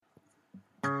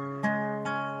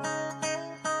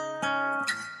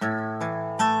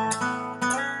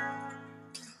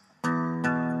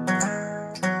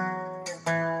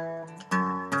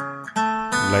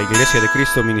La Iglesia de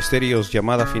Cristo Ministerios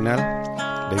Llamada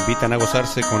Final le invitan a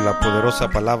gozarse con la poderosa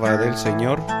palabra del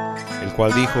Señor, el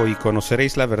cual dijo: y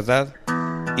conoceréis la verdad,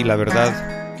 y la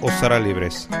verdad os hará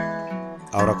libres.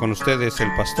 Ahora con ustedes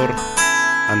el pastor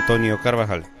Antonio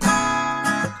Carvajal.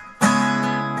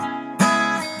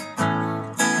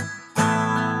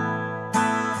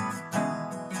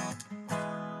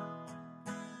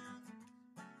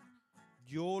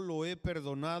 Yo lo he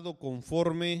perdonado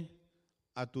conforme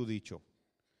a tu dicho.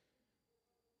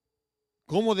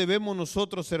 ¿Cómo debemos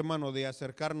nosotros, hermano, de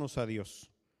acercarnos a Dios?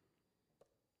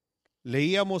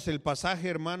 Leíamos el pasaje,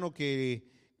 hermano, que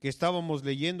estábamos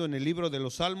leyendo en el libro de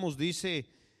los Salmos.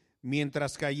 Dice: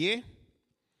 mientras callé,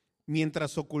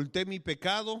 mientras oculté mi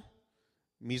pecado,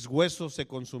 mis huesos se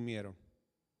consumieron.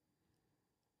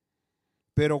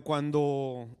 Pero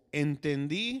cuando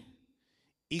entendí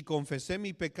y confesé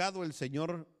mi pecado, el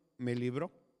Señor me libró.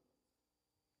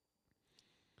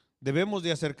 Debemos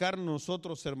de acercarnos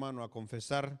nosotros, hermano, a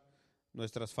confesar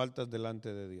nuestras faltas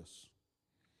delante de Dios.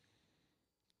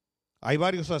 Hay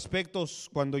varios aspectos.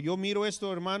 Cuando yo miro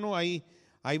esto, hermano, hay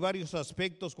varios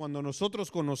aspectos cuando nosotros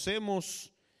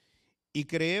conocemos y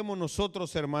creemos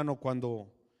nosotros, hermano,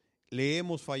 cuando le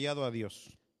hemos fallado a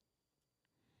Dios.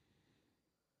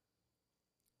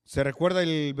 ¿Se recuerda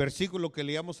el versículo que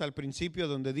leíamos al principio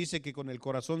donde dice que con el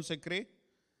corazón se cree,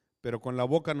 pero con la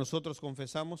boca nosotros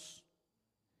confesamos?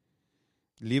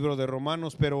 Libro de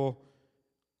Romanos. Pero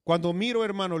cuando miro,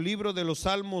 hermano, libro de los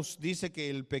Salmos, dice que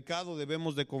el pecado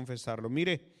debemos de confesarlo.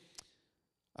 Mire,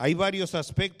 hay varios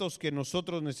aspectos que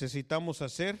nosotros necesitamos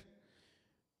hacer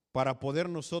para poder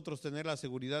nosotros tener la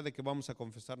seguridad de que vamos a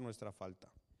confesar nuestra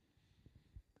falta.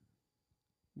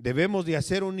 Debemos de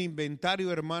hacer un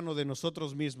inventario, hermano, de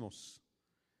nosotros mismos,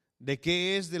 de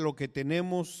qué es de lo que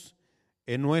tenemos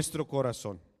en nuestro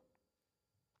corazón.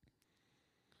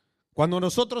 Cuando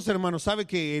nosotros, hermanos, sabe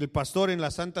que el pastor en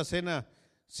la Santa Cena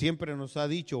siempre nos ha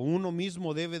dicho, uno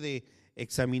mismo debe de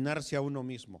examinarse a uno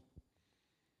mismo.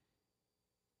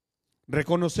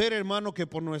 Reconocer, hermano, que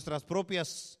por nuestras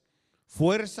propias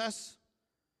fuerzas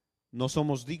no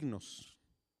somos dignos.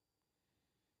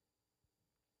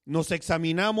 Nos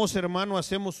examinamos, hermano,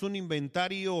 hacemos un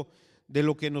inventario de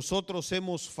lo que nosotros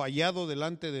hemos fallado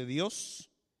delante de Dios.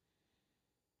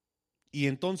 Y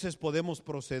entonces podemos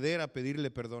proceder a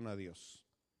pedirle perdón a Dios.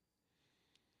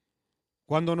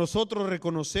 Cuando nosotros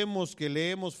reconocemos que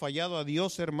le hemos fallado a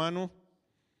Dios, hermano,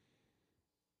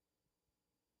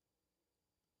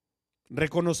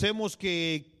 reconocemos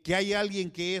que hay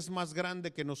alguien que es más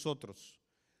grande que nosotros.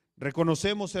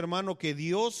 Reconocemos, hermano, que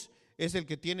Dios es el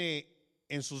que tiene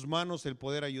en sus manos el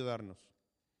poder ayudarnos.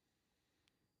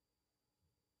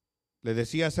 Le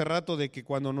decía hace rato de que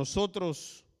cuando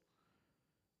nosotros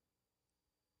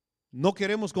no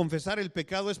queremos confesar el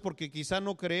pecado es porque quizá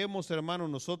no creemos, hermano,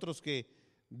 nosotros que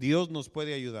Dios nos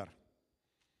puede ayudar.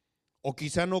 O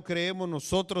quizá no creemos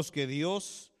nosotros que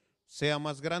Dios sea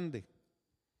más grande.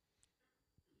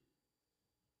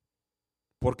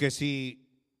 Porque si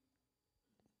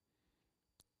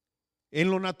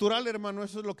en lo natural, hermano,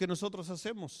 eso es lo que nosotros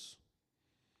hacemos.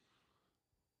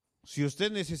 Si usted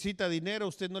necesita dinero,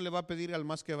 usted no le va a pedir al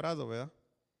más quebrado, ¿verdad?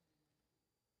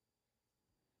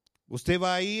 Usted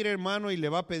va a ir, hermano, y le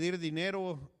va a pedir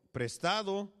dinero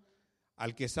prestado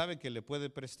al que sabe que le puede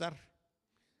prestar,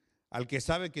 al que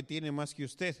sabe que tiene más que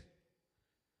usted.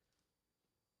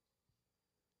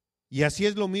 Y así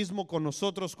es lo mismo con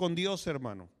nosotros, con Dios,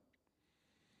 hermano.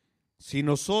 Si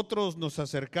nosotros nos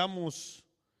acercamos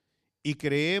y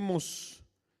creemos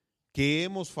que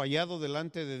hemos fallado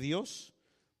delante de Dios,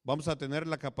 vamos a tener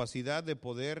la capacidad de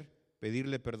poder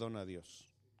pedirle perdón a Dios.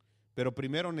 Pero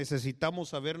primero necesitamos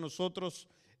saber nosotros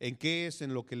en qué es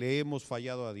en lo que le hemos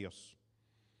fallado a Dios.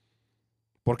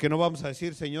 Porque no vamos a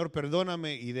decir, Señor,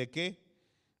 perdóname, ¿y de qué?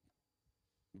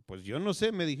 Pues yo no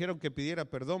sé, me dijeron que pidiera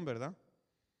perdón, ¿verdad?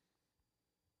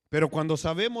 Pero cuando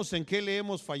sabemos en qué le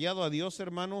hemos fallado a Dios,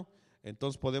 hermano,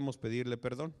 entonces podemos pedirle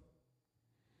perdón.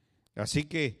 Así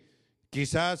que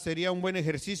quizás sería un buen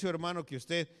ejercicio, hermano, que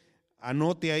usted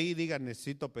anote ahí, diga,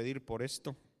 necesito pedir por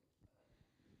esto.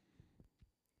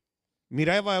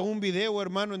 Miraba un video,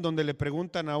 hermano, en donde le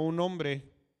preguntan a un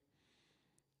hombre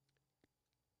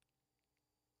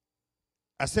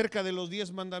acerca de los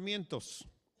 10 mandamientos.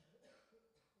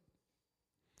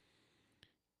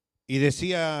 Y le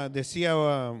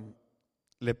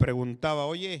preguntaba,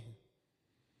 oye,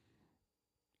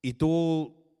 ¿y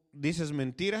tú dices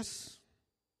mentiras?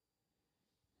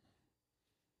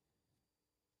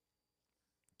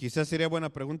 Quizás sería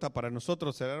buena pregunta para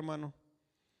nosotros, ¿será, hermano?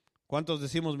 ¿Cuántos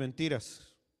decimos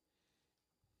mentiras?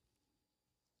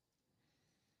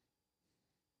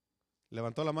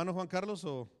 ¿Levantó la mano Juan Carlos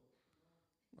o?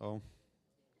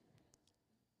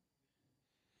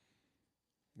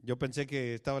 Yo pensé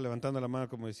que estaba levantando la mano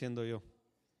como diciendo yo.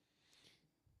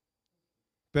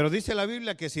 Pero dice la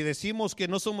Biblia que si decimos que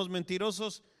no somos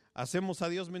mentirosos, hacemos a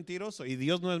Dios mentiroso y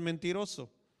Dios no es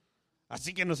mentiroso.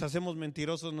 Así que nos hacemos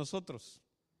mentirosos nosotros.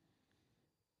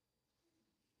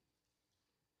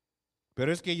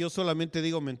 Pero es que yo solamente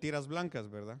digo mentiras blancas,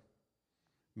 ¿verdad?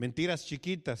 Mentiras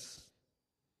chiquitas.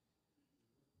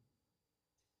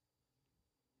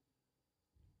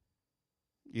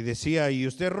 Y decía, ¿y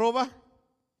usted roba?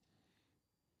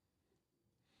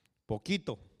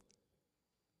 Poquito.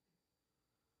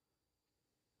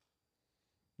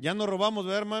 Ya no robamos,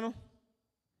 ¿verdad, hermano?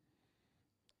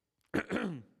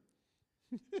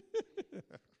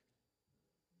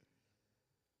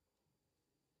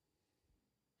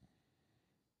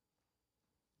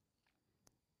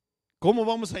 ¿Cómo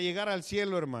vamos a llegar al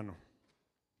cielo, hermano?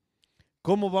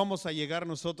 ¿Cómo vamos a llegar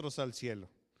nosotros al cielo?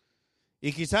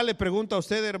 Y quizá le pregunto a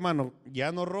usted, hermano,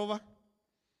 ¿ya no roba?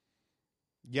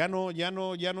 ¿Ya no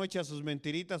echa sus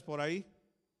mentiritas por ahí?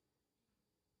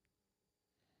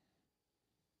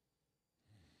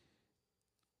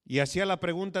 Y hacía la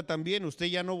pregunta también, ¿usted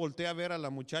ya no voltea a ver a la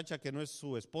muchacha que no es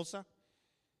su esposa?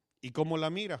 ¿Y cómo la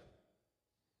mira?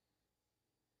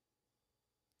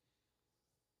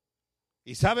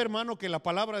 Y sabe, hermano, que la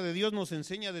palabra de Dios nos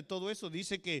enseña de todo eso.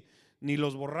 Dice que ni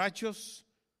los borrachos,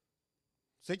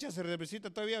 ¿se echa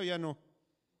cervecita todavía o ya no?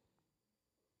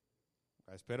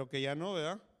 Espero que ya no,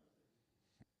 ¿verdad?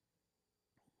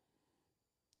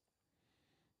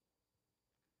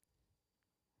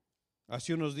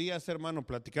 Hace unos días, hermano,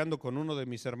 platicando con uno de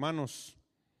mis hermanos.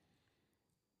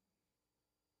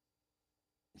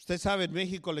 Usted sabe, en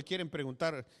México le quieren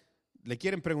preguntar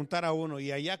a uno,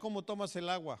 ¿y allá cómo tomas el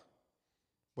agua?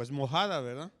 Pues mojada,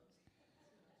 ¿verdad?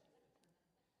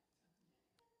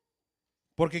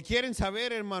 Porque quieren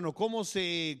saber, hermano, cómo es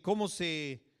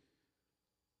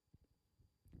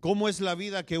la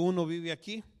vida que uno vive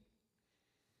aquí.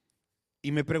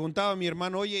 Y me preguntaba mi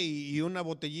hermano, oye, y una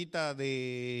botella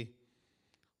de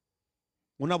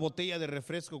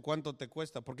refresco, ¿cuánto te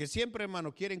cuesta? Porque siempre,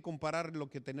 hermano, quieren comparar lo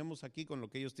que tenemos aquí con lo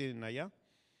que ellos tienen allá.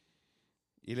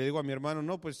 Y le digo a mi hermano,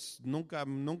 no, pues nunca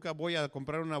voy a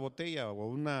comprar una botella o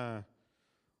una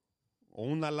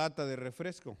lata de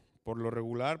refresco. Por lo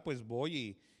regular, pues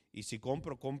voy y si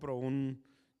compro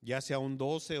ya sea un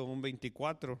 12 o un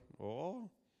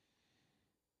 24.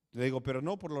 Le digo, pero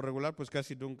no, por lo regular, pues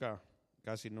casi nunca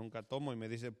tomo. Y me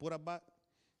dice, pura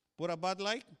Bud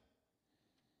Light.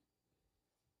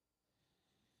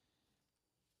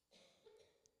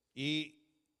 Y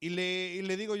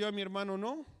le digo yo a mi hermano,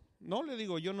 no, le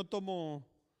digo, yo no tomo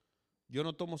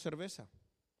cerveza.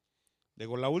 Le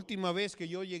digo, la última vez que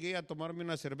yo llegué a tomarme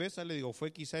una cerveza, le digo,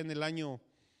 fue quizá en el año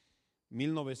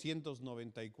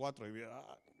 1994. Y,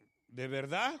 ¿de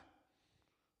verdad?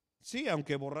 Sí,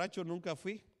 aunque borracho nunca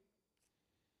fui.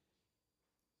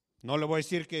 No le voy a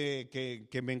decir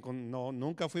no,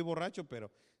 nunca fui borracho,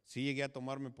 pero sí llegué a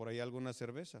tomarme por ahí alguna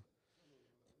cerveza.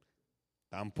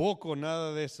 Tampoco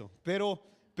nada de eso. Pero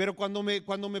cuando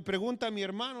me pregunta mi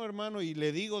hermano, y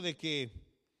le digo de que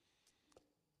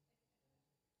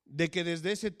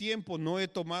desde ese tiempo no he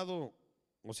tomado,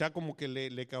 o sea, como que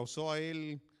le causó a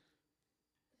él.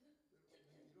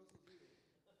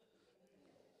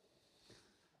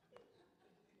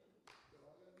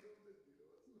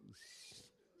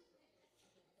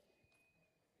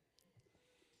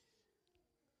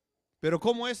 Pero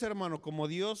 ¿cómo es, hermano? Como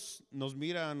Dios nos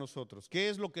mira a nosotros. ¿Qué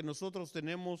es lo que nosotros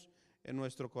tenemos en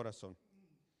nuestro corazón?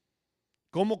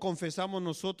 ¿Cómo confesamos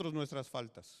nosotros nuestras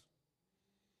faltas?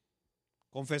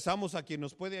 ¿Confesamos a quien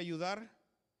nos puede ayudar?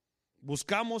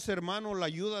 ¿Buscamos, hermano, la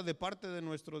ayuda de parte de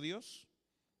nuestro Dios?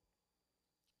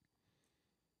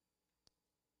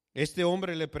 Este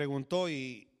hombre le preguntó,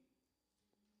 ¿y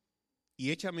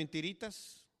echa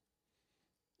mentiritas?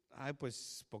 Ay,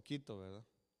 pues poquito, ¿verdad?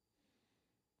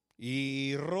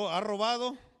 ¿Y ha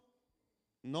robado?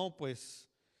 No, pues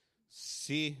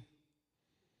sí.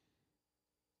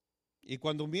 Y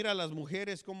cuando mira a las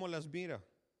mujeres, ¿cómo las mira?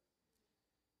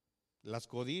 ¿Las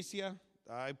codicia?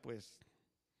 Ay, pues.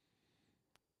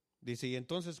 Dice, ¿y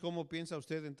entonces cómo piensa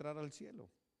usted entrar al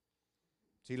cielo?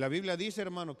 Si la Biblia dice,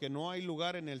 hermano, que no hay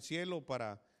lugar en el cielo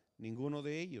para ninguno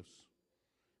de ellos.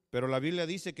 Pero la Biblia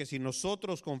dice que si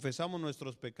nosotros confesamos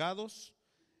nuestros pecados,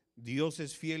 Dios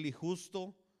es fiel y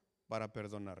justo para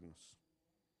perdonarnos.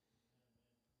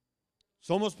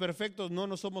 ¿Somos perfectos?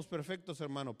 No somos perfectos,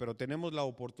 hermano, pero tenemos la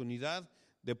oportunidad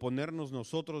de ponernos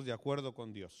nosotros de acuerdo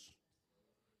con Dios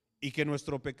y que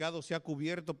nuestro pecado sea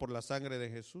cubierto por la sangre de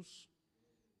Jesús.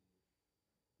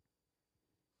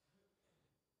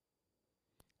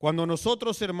 Cuando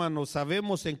nosotros, hermanos,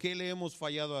 sabemos en qué le hemos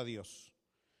fallado a Dios,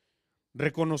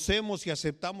 reconocemos y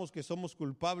aceptamos que somos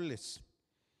culpables,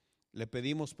 le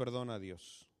pedimos perdón a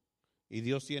Dios y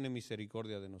Dios tiene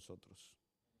misericordia de nosotros.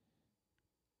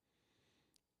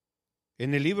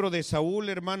 En el libro de Saúl,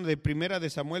 hermano, de Primera de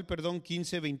Samuel,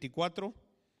 15:24.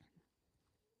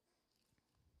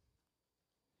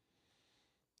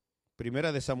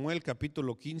 Primera de Samuel,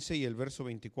 capítulo 15 y el verso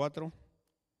 24.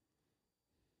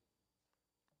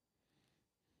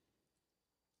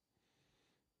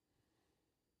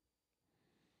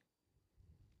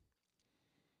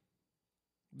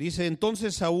 Dice,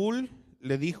 entonces Saúl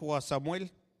le dijo a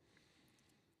Samuel,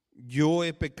 yo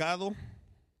he pecado,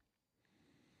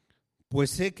 pues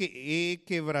sé que he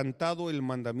quebrantado el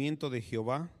mandamiento de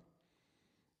Jehová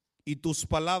y tus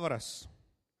palabras,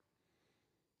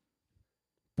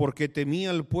 porque temí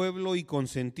al pueblo y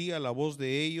consentí a la voz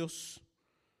de ellos.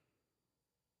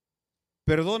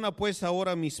 Perdona pues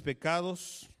ahora mis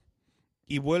pecados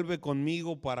y vuelve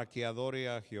conmigo para que adore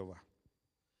a Jehová.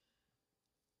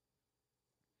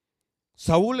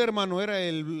 Saúl, hermano, era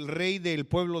el rey del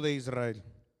pueblo de Israel.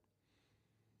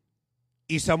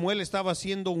 Y Samuel estaba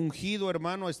siendo ungido,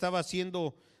 hermano, estaba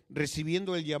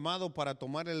recibiendo el llamado para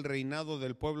tomar el reinado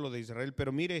del pueblo de Israel.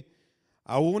 Pero mire,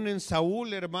 aún en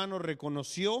Saúl, hermano,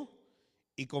 reconoció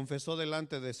y confesó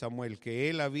delante de Samuel que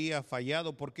él había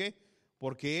fallado. ¿Por qué?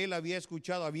 Porque él había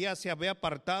escuchado, se había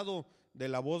apartado de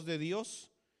la voz de Dios,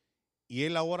 y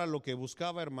él ahora lo que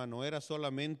buscaba, hermano, era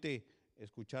solamente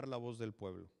escuchar la voz del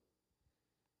pueblo.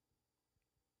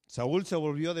 Saúl se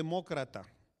volvió demócrata.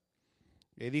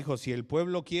 Le dijo, si el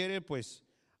pueblo quiere, pues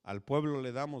al pueblo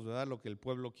le damos, ¿verdad?, lo que el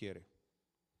pueblo quiere.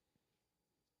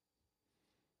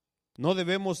 No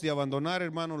debemos de abandonar,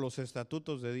 hermano, los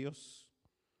estatutos de Dios.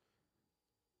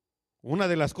 Una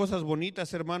de las cosas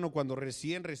bonitas, hermano, cuando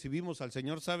recién recibimos al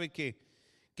Señor, sabe que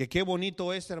qué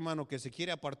bonito es, hermano, que se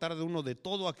quiere apartar de uno de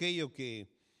todo aquello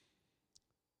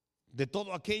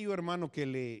hermano, que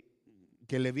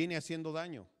le viene haciendo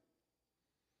daño.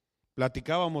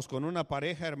 Platicábamos con una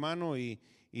pareja, hermano, y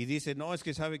dice, no, es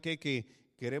que sabe qué, que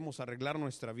queremos arreglar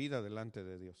nuestra vida delante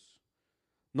de Dios.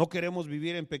 No queremos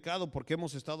vivir en pecado porque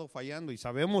hemos estado fallando y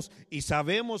sabemos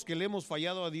que le hemos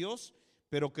fallado a Dios,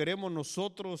 pero queremos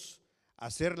nosotros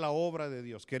hacer la obra de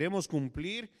Dios. Queremos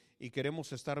cumplir y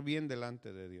queremos estar bien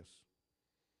delante de Dios.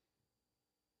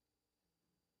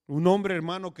 Un hombre,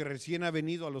 hermano, que recién ha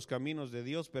venido a los caminos de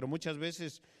Dios, pero muchas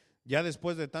veces ya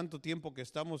después de tanto tiempo que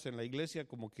estamos en la iglesia,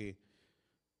 como que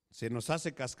se nos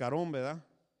hace cascarón, ¿verdad?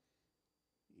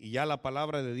 Y ya la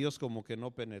palabra de Dios como que no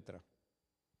penetra.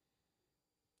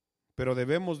 Pero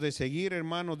debemos de seguir,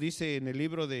 hermano, dice en el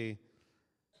libro de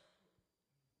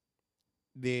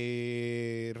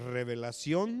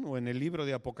Revelación o en el libro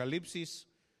de Apocalipsis,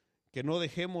 que no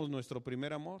dejemos nuestro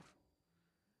primer amor.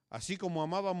 Así como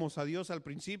amábamos a Dios al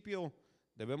principio,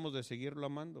 debemos de seguirlo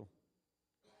amando.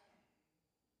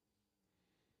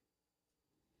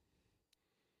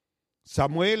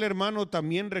 Samuel, hermano,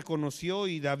 también reconoció,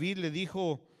 y David le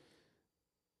dijo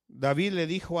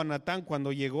a Natán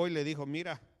cuando llegó y le dijo,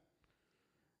 mira,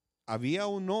 había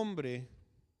un hombre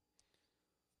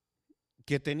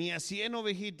que tenía 100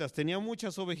 ovejitas, tenía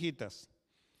muchas ovejitas,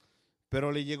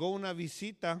 pero le llegó una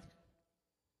visita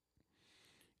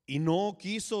y no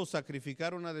quiso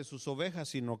sacrificar una de sus ovejas,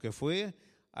 sino que fue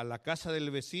a la casa del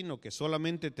vecino que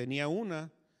solamente tenía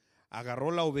una,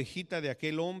 agarró la ovejita de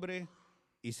aquel hombre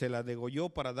y se la degolló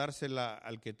para dársela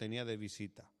al que tenía de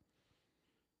visita.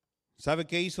 ¿Sabe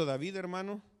qué hizo David,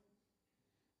 hermano?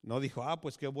 No dijo,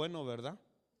 pues qué bueno, ¿verdad?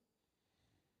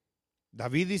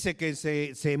 David dice que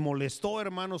se molestó,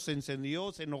 hermano, se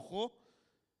encendió, se enojó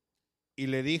y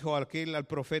le dijo al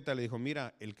profeta, le dijo,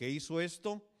 mira, el que hizo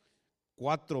esto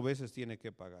 4 veces tiene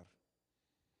que pagar.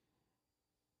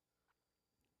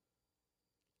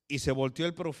 Y se volteó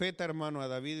el profeta, hermano, a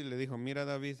David y le dijo, mira,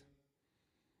 David,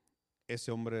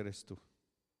 ese hombre eres tú.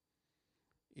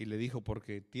 Y le dijo,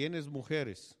 porque tienes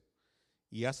mujeres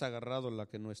y has agarrado la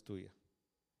que no es tuya.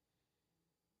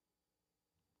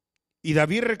 Y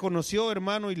David reconoció,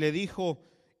 hermano, y le dijo,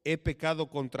 he pecado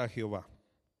contra Jehová.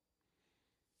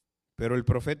 Pero el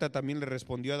profeta también le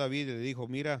respondió a David y le dijo,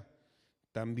 mira,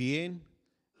 también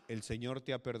el Señor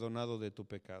te ha perdonado de tu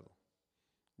pecado,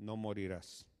 no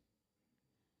morirás.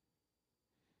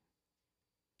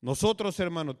 Nosotros,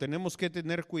 hermano, tenemos que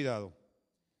tener cuidado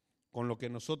con lo que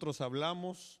nosotros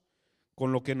hablamos,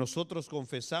 con lo que nosotros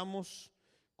confesamos,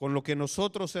 con lo que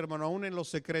nosotros, hermano, aún en lo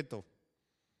secreto,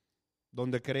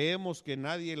 donde creemos que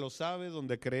nadie lo sabe,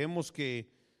 donde creemos que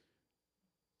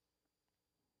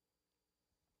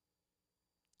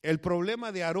el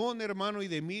problema de Aarón, hermano, y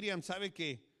de Miriam, sabe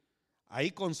que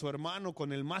ahí con su hermano,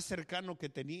 con el más cercano que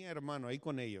tenía, hermano, ahí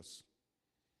con ellos.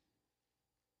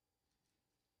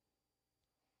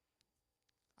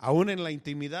 Aún en la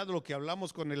intimidad, lo que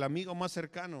hablamos con el amigo más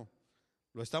cercano,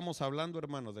 lo estamos hablando,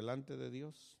 hermano, delante de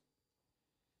Dios.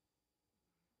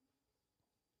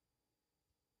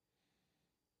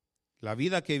 La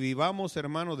vida que vivamos,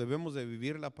 hermano, debemos de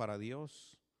vivirla para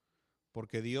Dios,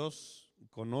 porque Dios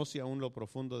conoce aún lo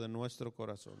profundo de nuestro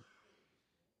corazón.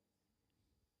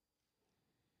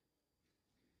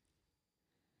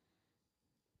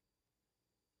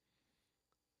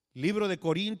 Libro de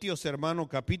Corintios, hermano,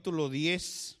 capítulo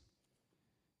 10.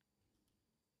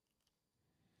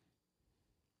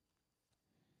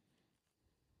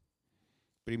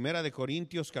 Primera de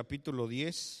Corintios, capítulo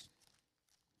 10.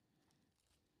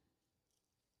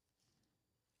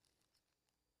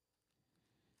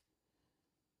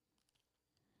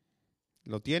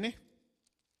 ¿Lo tiene?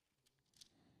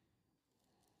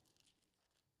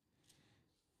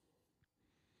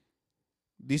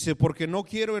 Dice, porque no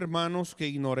quiero, hermanos, que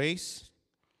ignoréis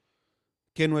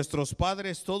que nuestros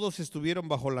padres todos estuvieron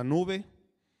bajo la nube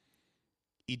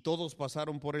y todos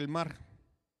pasaron por el mar.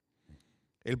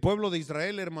 El pueblo de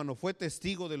Israel, hermano, fue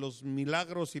testigo de los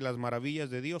milagros y las maravillas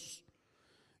de Dios.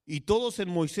 Y todos en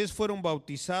Moisés fueron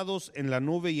bautizados en la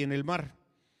nube y en el mar.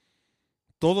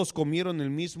 Todos comieron el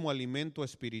mismo alimento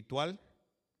espiritual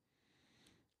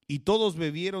y todos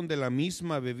bebieron de la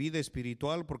misma bebida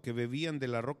espiritual, porque bebían de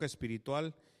la roca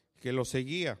espiritual que los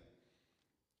seguía,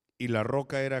 y la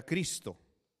roca era Cristo.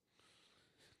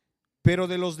 Pero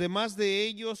de los demás de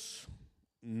ellos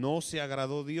no se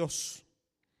agradó Dios.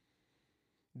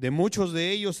 De muchos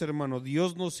de ellos, hermano,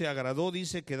 Dios no se agradó,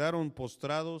 dice, quedaron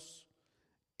postrados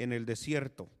en el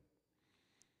desierto.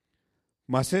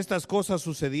 Mas estas cosas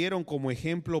sucedieron como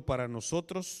ejemplo para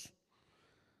nosotros,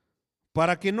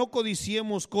 para que no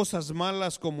codiciemos cosas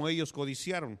malas como ellos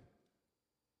codiciaron,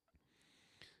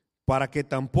 para que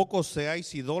tampoco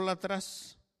seáis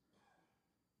idólatras,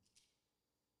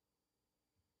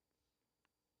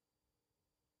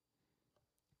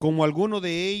 como alguno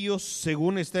de ellos,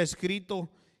 según está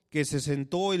escrito, que se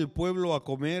sentó el pueblo a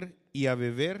comer y a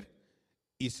beber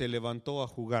y se levantó a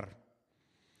jugar.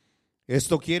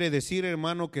 Esto quiere decir,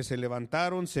 hermano, que se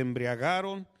levantaron, se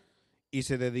embriagaron y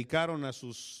se dedicaron a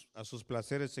sus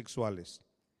placeres sexuales.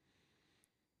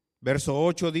 Verso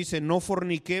 8 dice, no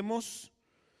forniquemos,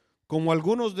 como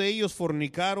algunos de ellos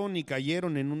fornicaron y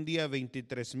cayeron en un día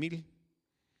 23,000.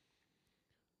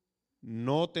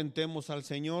 No tentemos al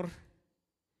Señor,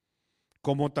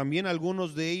 como también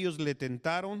algunos de ellos le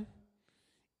tentaron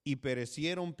y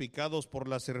perecieron picados por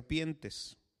las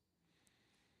serpientes.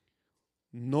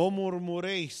 No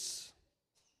murmuréis,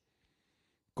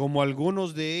 como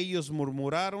algunos de ellos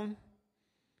murmuraron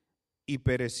y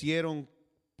perecieron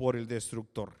por el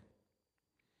destructor.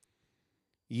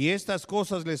 Y estas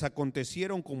cosas les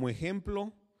acontecieron como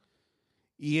ejemplo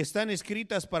y están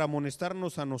escritas para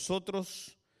amonestarnos a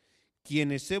nosotros,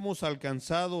 quienes hemos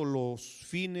alcanzado los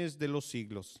fines de los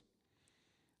siglos.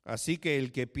 Así que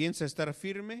el que piensa estar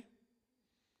firme,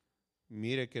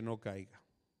 mire que no caiga.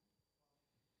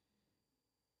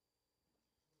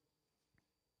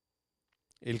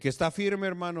 El que está firme,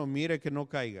 hermano, mire que no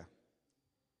caiga.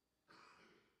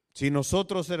 Si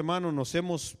nosotros, hermano, nos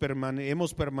hemos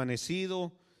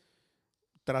permanecido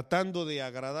tratando de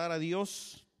agradar a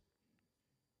Dios,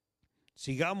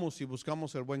 sigamos y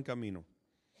buscamos el buen camino.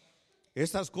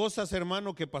 Estas cosas,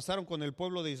 hermano, que pasaron con el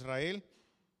pueblo de Israel,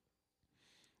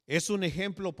 es un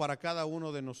ejemplo para cada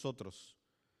uno de nosotros,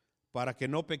 para que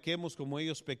no pequemos como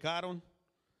ellos pecaron,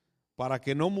 para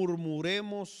que no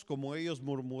murmuremos como ellos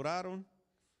murmuraron.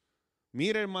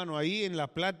 Mira, hermano, ahí en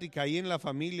la plática, ahí en la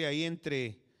familia, ahí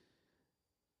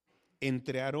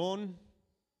entre Aarón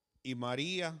y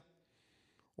María,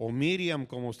 o Miriam,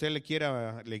 como usted le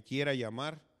quiera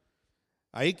llamar,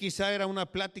 ahí quizá era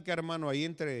una plática, hermano, ahí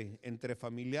entre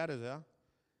familiares, ¿verdad?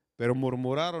 Pero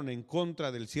murmuraron en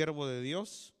contra del siervo de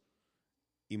Dios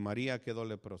y María quedó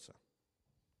leprosa.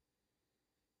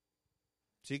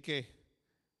 Así que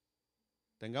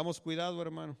tengamos cuidado,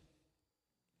 hermano.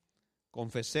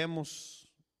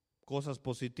 Confesemos cosas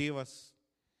positivas.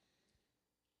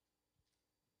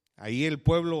 Ahí el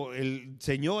pueblo, el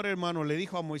Señor, hermano, le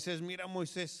dijo a Moisés, mira,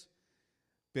 Moisés,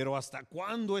 pero ¿hasta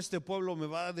cuándo este pueblo me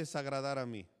va a desagradar a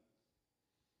mí?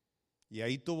 Y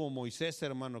ahí tuvo Moisés,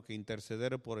 hermano, que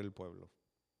interceder por el pueblo.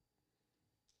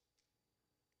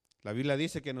 La Biblia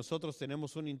dice que nosotros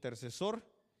tenemos un intercesor,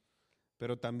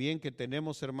 pero también que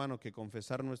tenemos, hermano, que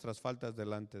confesar nuestras faltas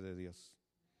delante de Dios.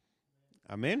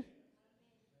 Amén.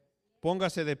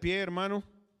 Póngase de pie, hermano.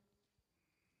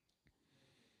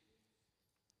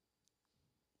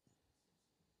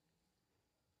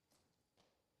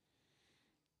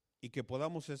 y que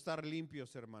podamos estar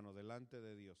limpios, hermano, delante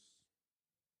de Dios.